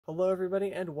Hello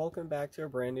everybody and welcome back to a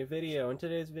brand new video. In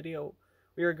today's video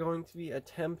we are going to be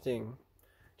attempting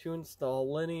to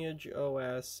install Lineage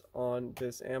OS on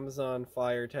this Amazon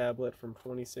Fire tablet from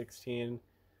 2016.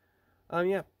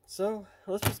 So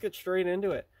let's just get straight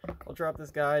into it. I'll drop this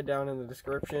guide down in the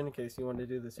description in case you want to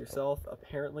do this yourself.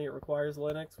 Apparently it requires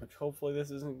Linux, which hopefully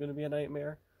this isn't going to be a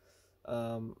nightmare.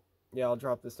 I'll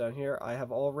drop this down here. I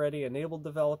have already enabled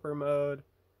developer mode.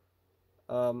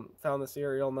 Found the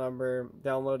serial number,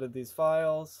 downloaded these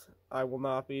files. I will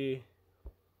not be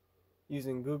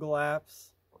using Google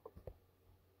Apps.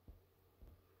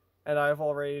 And I've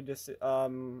already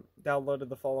downloaded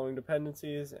the following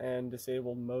dependencies and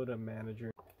disabled Modem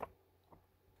Manager.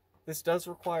 This does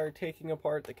require taking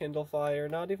apart the Kindle Fire.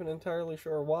 Not even entirely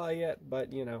sure why yet,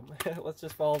 but you know, let's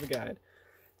just follow the guide. It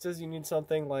says you need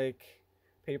something like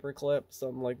paper clip,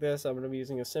 something like this. I'm going to be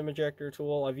using a SIM ejector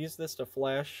tool. I've used this to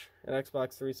flash an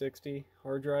Xbox 360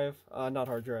 hard drive,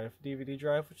 DVD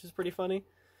drive, which is pretty funny.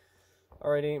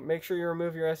 Alrighty, make sure you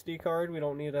remove your SD card. We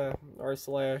don't need a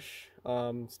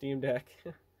r/Steam Deck.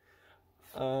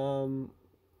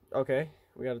 Okay,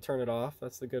 we got to turn it off.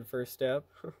 That's the good first step.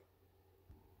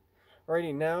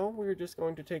 Alrighty, now we're just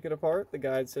going to take it apart. The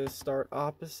guide says start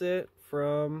opposite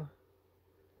from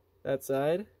that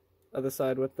side. Other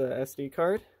side with the SD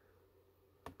card.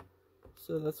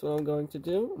 So that's what I'm going to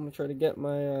do. I'm going to try to get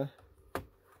my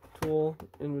tool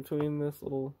in between this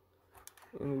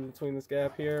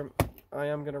gap here. I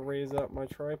am going to raise up my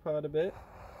tripod a bit.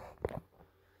 You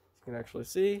can actually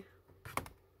see.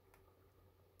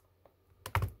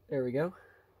 There we go.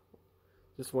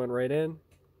 Just went right in.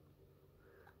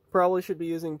 Probably should be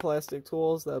using plastic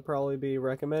tools. That would probably be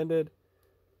recommended.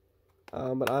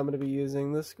 But I'm going to be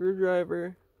using this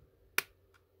screwdriver.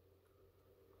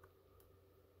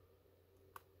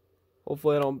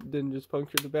 Hopefully I didn't just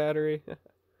puncture the battery.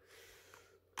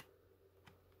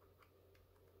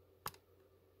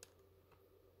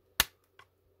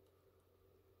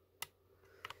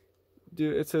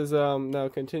 It says now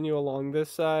continue along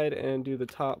this side and do the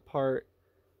top part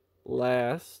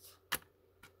last.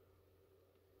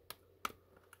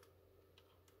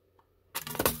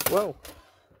 Whoa.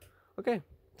 Okay,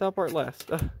 top part last.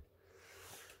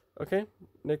 Okay,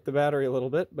 nicked the battery a little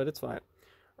bit, but it's fine.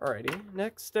 Alrighty,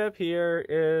 next step here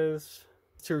is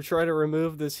to try to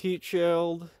remove this heat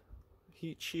shield,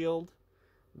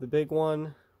 the big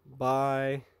one,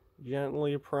 by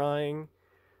gently prying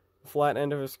the flat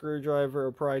end of a screwdriver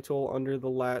or pry tool under the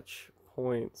latch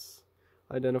points,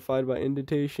 identified by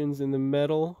indentations in the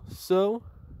metal. So,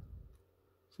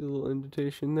 see a little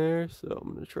indentation there, so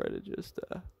I'm going to try to just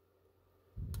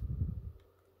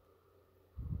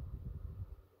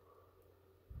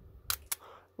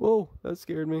whoa, that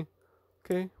scared me.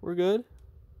 Okay, we're good.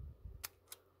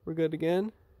 We're good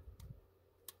again.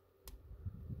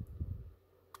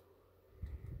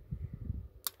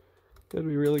 Gotta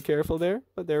be really careful there,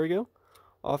 but there we go.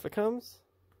 Off it comes.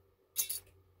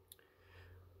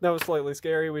 That was slightly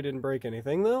scary. We didn't break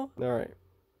anything though. Alright.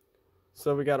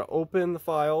 So we gotta open the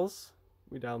files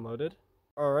we downloaded.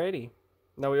 Alrighty.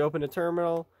 Now we open a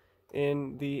terminal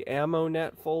in the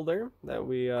AmmoNet folder that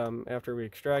we, after we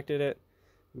extracted it.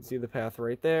 You can see the path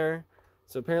right there.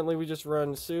 So apparently we just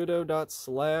run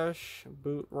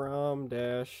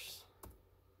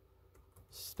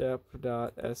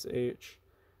sudo./bootrom-step.sh.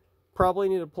 Probably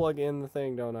need to plug in the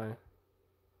thing, don't I?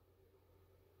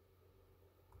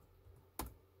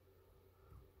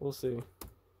 We'll see.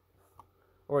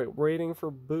 Alright, waiting for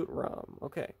boot ROM.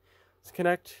 Okay. Let's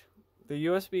connect the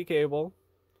USB cable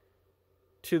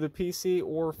to the PC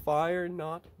or Fire,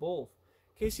 not both.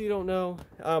 In case you don't know,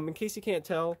 in case you can't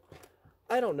tell,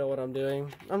 I don't know what I'm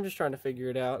doing. I'm just trying to figure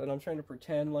it out, and I'm trying to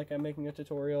pretend like I'm making a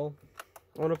tutorial.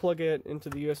 I want to plug it into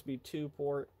the USB 2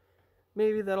 port.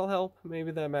 Maybe that'll help.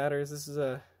 Maybe that matters. This is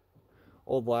a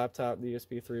old laptop. The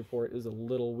USB 3 port is a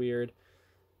little weird.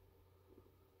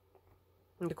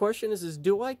 And the question is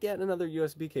do I get another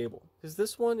USB cable? Because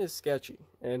this one is sketchy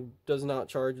and does not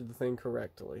charge the thing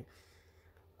correctly.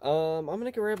 I'm going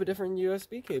to grab a different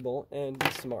USB cable and be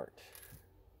smart.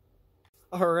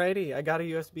 Alrighty, I got a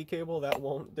USB cable that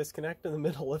won't disconnect in the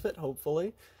middle of it,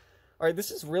 hopefully. Alright, this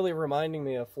is really reminding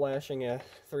me of flashing a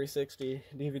 360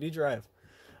 DVD drive.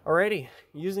 Alrighty,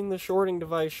 using the shorting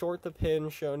device, short the pin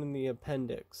shown in the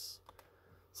appendix.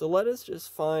 So let us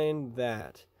just find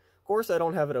that. Of course, I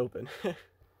don't have it open.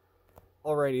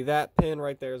 Alrighty, that pin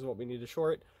right there is what we need to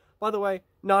short. By the way,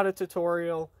 not a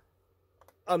tutorial.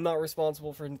 I'm not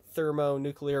responsible for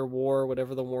thermonuclear war,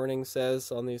 whatever the warning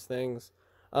says on these things.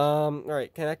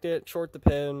 Alright, connect it, short the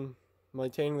pin,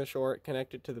 maintaining the short,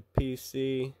 connect it to the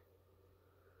PC.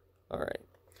 Alright,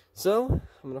 So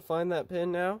I'm gonna find that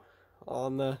pin now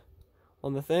on the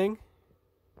thing.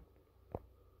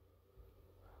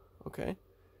 Okay,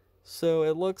 so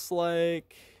it looks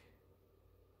like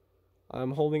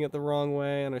I'm holding it the wrong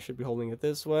way, and I should be holding it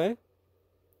this way.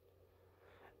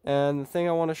 And the thing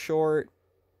I want to short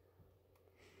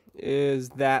is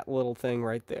that little thing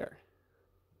right there.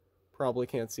 Probably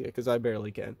can't see it because I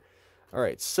barely can.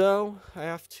 Alright, so I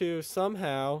have to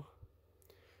somehow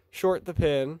short the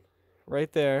pin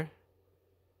right there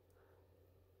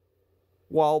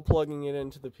while plugging it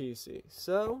into the PC.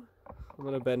 So I'm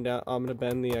gonna bend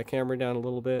the camera down a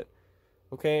little bit.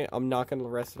 Okay, I'm not gonna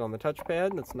rest it on the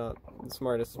touchpad. That's not the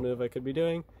smartest move I could be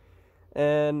doing.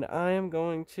 And I am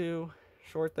going to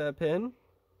short that pin.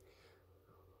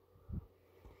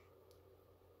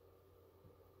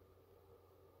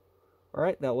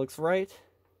 Alright, that looks right.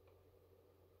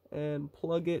 And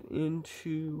plug it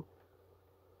into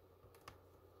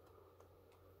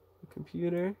the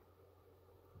computer.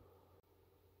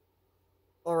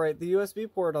 Alright, the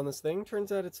USB port on this thing,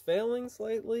 turns out it's failing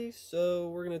slightly, so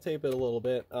we're going to tape it a little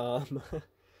bit.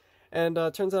 And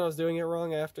turns out I was doing it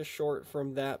wrong. I have to short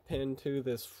from that pin to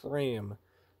this frame.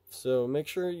 So make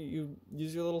sure you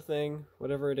use your little thing,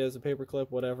 whatever it is, a paper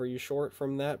clip, whatever, you short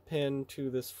from that pin to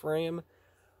this frame.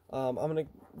 I'm going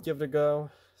to give it a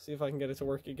go, see if I can get it to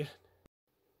work again.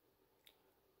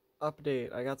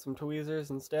 Update, I got some tweezers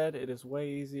instead. It is way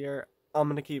easier. I'm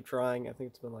going to keep trying. I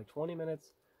think it's been like 20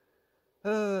 minutes.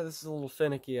 This is a little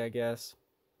finicky, I guess.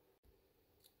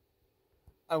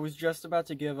 I was just about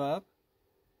to give up,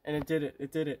 and it did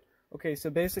it. Okay, so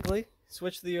basically,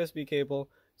 switch the USB cable,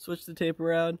 switch the tape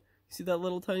around. You see that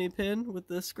little tiny pin with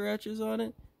the scratches on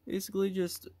it? Basically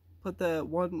just put that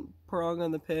one prong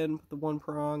on the pin, put the one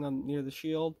prong on near the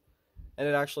shield, and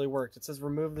it actually worked. It says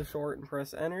remove the short and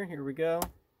press enter. Here we go.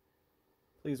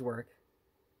 Please work.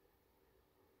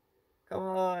 Come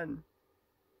on.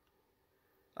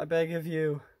 I beg of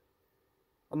you.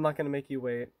 I'm not going to make you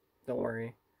wait. Don't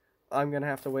worry. I'm going to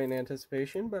have to wait in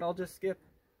anticipation, but I'll just skip.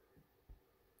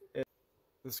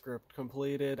 The script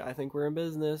completed. I think we're in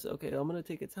business. Okay, I'm going to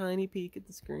take a tiny peek at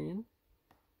the screen.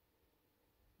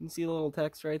 You can see the little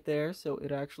text right there, so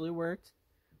it actually worked.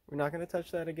 We're not going to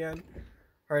touch that again.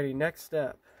 Alrighty, next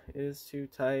step is to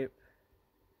type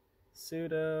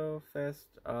sudo fast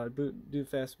do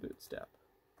fast boot step.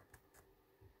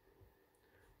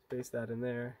 Paste that in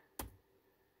there.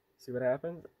 See what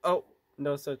happens? Oh,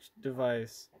 no such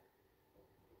device.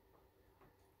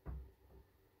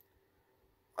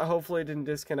 Hopefully it didn't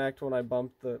disconnect when I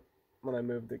moved the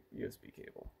USB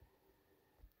cable.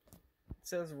 It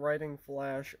says writing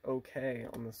flash OK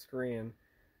on the screen.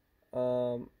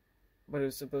 But it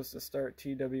was supposed to start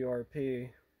TWRP.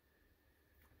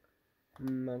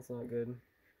 That's not good.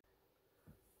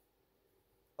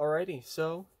 Alrighty,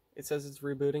 so it says it's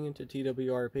rebooting into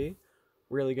TWRP.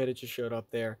 Really good, it just showed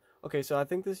up there. Okay, so I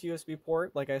think this USB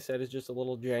port, like I said, is just a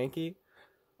little janky.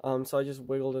 So I just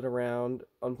wiggled it around,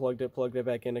 unplugged it, plugged it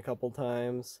back in a couple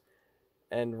times,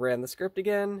 and ran the script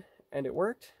again, and it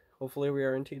worked. Hopefully we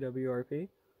are in TWRP.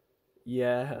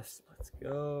 Yes, let's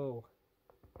go.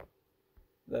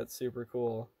 That's super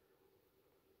cool.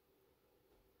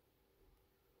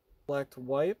 Select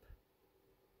wipe,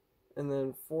 and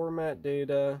then format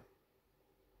data,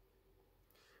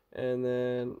 and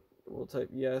then we'll type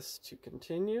yes to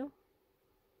continue.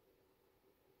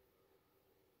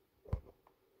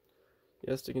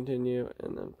 Yes to continue,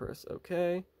 and then press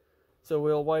OK. So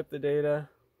we'll wipe the data.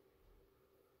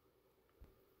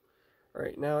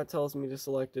 Alright, now it tells me to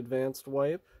select advanced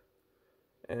wipe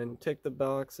and tick the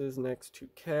boxes next to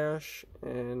cache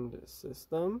and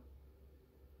system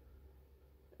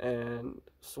and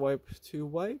swipe to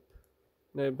wipe.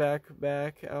 Then back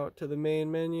out to the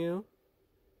main menu.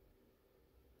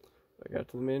 Back out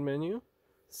to the main menu.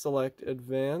 Select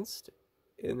advanced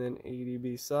and then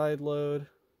ADB side load.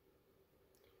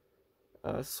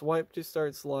 Swipe to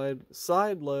start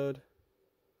side load.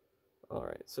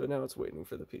 Alright, so now it's waiting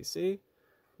for the PC.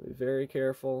 Be very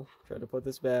careful. Try to put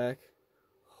this back.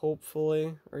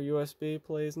 Hopefully our USB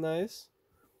plays nice.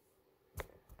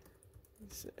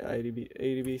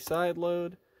 ADB side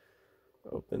load.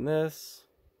 Open this.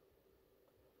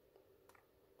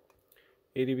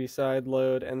 ADB side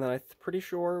load, and then I'm pretty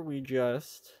sure we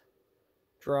just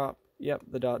drop, yep,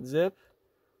 the .zip,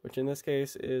 which in this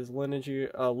case is Lineage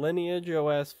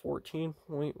OS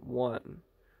 14.1.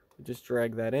 We just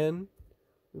drag that in.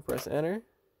 We press enter.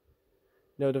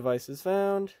 No devices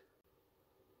found.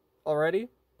 Already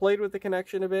played with the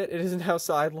connection a bit. It is now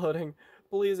side loading.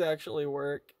 Please actually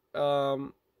work.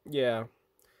 Yeah.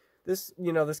 This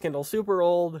Kindle's super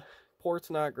old. Port's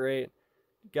not great.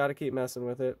 gotta keep messing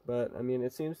with it, but I mean,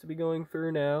 it seems to be going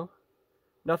through now.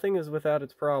 Nothing is without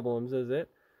its problems, is it?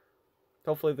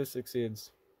 Hopefully this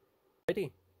succeeds.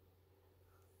 Alrighty.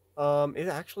 It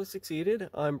actually succeeded.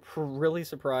 I'm really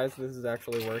surprised this is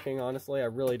actually working, honestly. I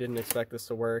really didn't expect this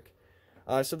to work.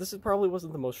 So this probably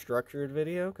wasn't the most structured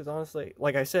video, because honestly,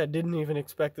 like I said, didn't even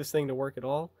expect this thing to work at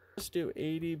all. Let's do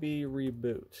ADB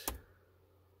reboot.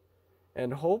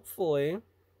 And hopefully,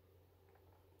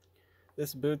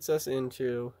 this boots us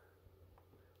into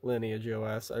Lineage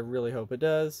OS. I really hope it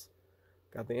does.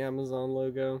 Got the Amazon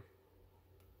logo.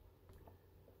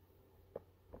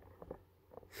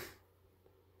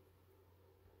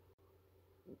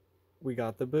 We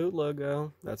got the boot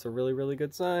logo. That's a really, really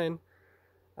good sign.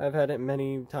 I've had it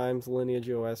many times, Lineage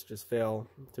OS just fail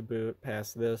to boot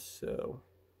past this, so...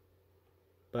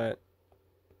 But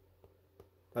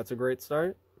that's a great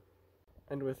start.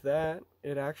 And with that,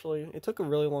 it took a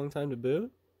really long time to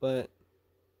boot, but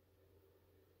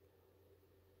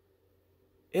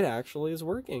it actually is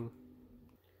working.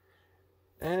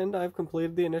 And I've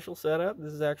completed the initial setup.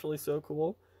 This is actually so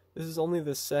cool. This is only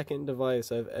the second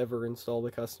device I've ever installed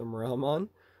a custom ROM on.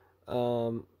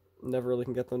 Never really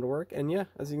can get them to work. And yeah,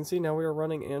 as you can see, now we are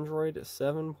running Android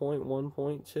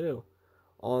 7.1.2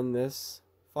 on this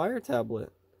Fire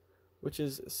tablet, which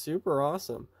is super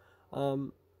awesome.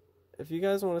 If you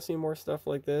guys want to see more stuff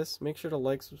like this, make sure to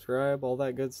like, subscribe, all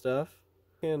that good stuff.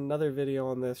 And another video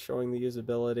on this showing the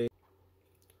usability.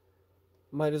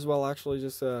 Might as well actually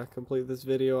just complete this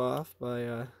video off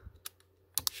by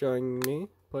showing me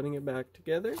putting it back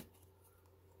together.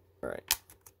 Alright.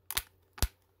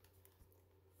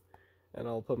 And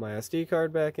I'll put my SD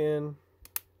card back in.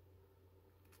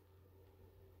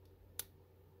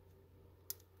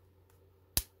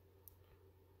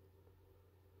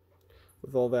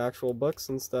 With all the actual books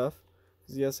and stuff.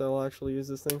 Because yes, I'll actually use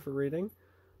this thing for reading.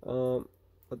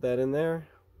 Put that in there.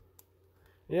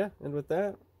 Yeah, and with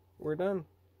that, we're done.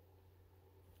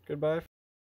 Goodbye.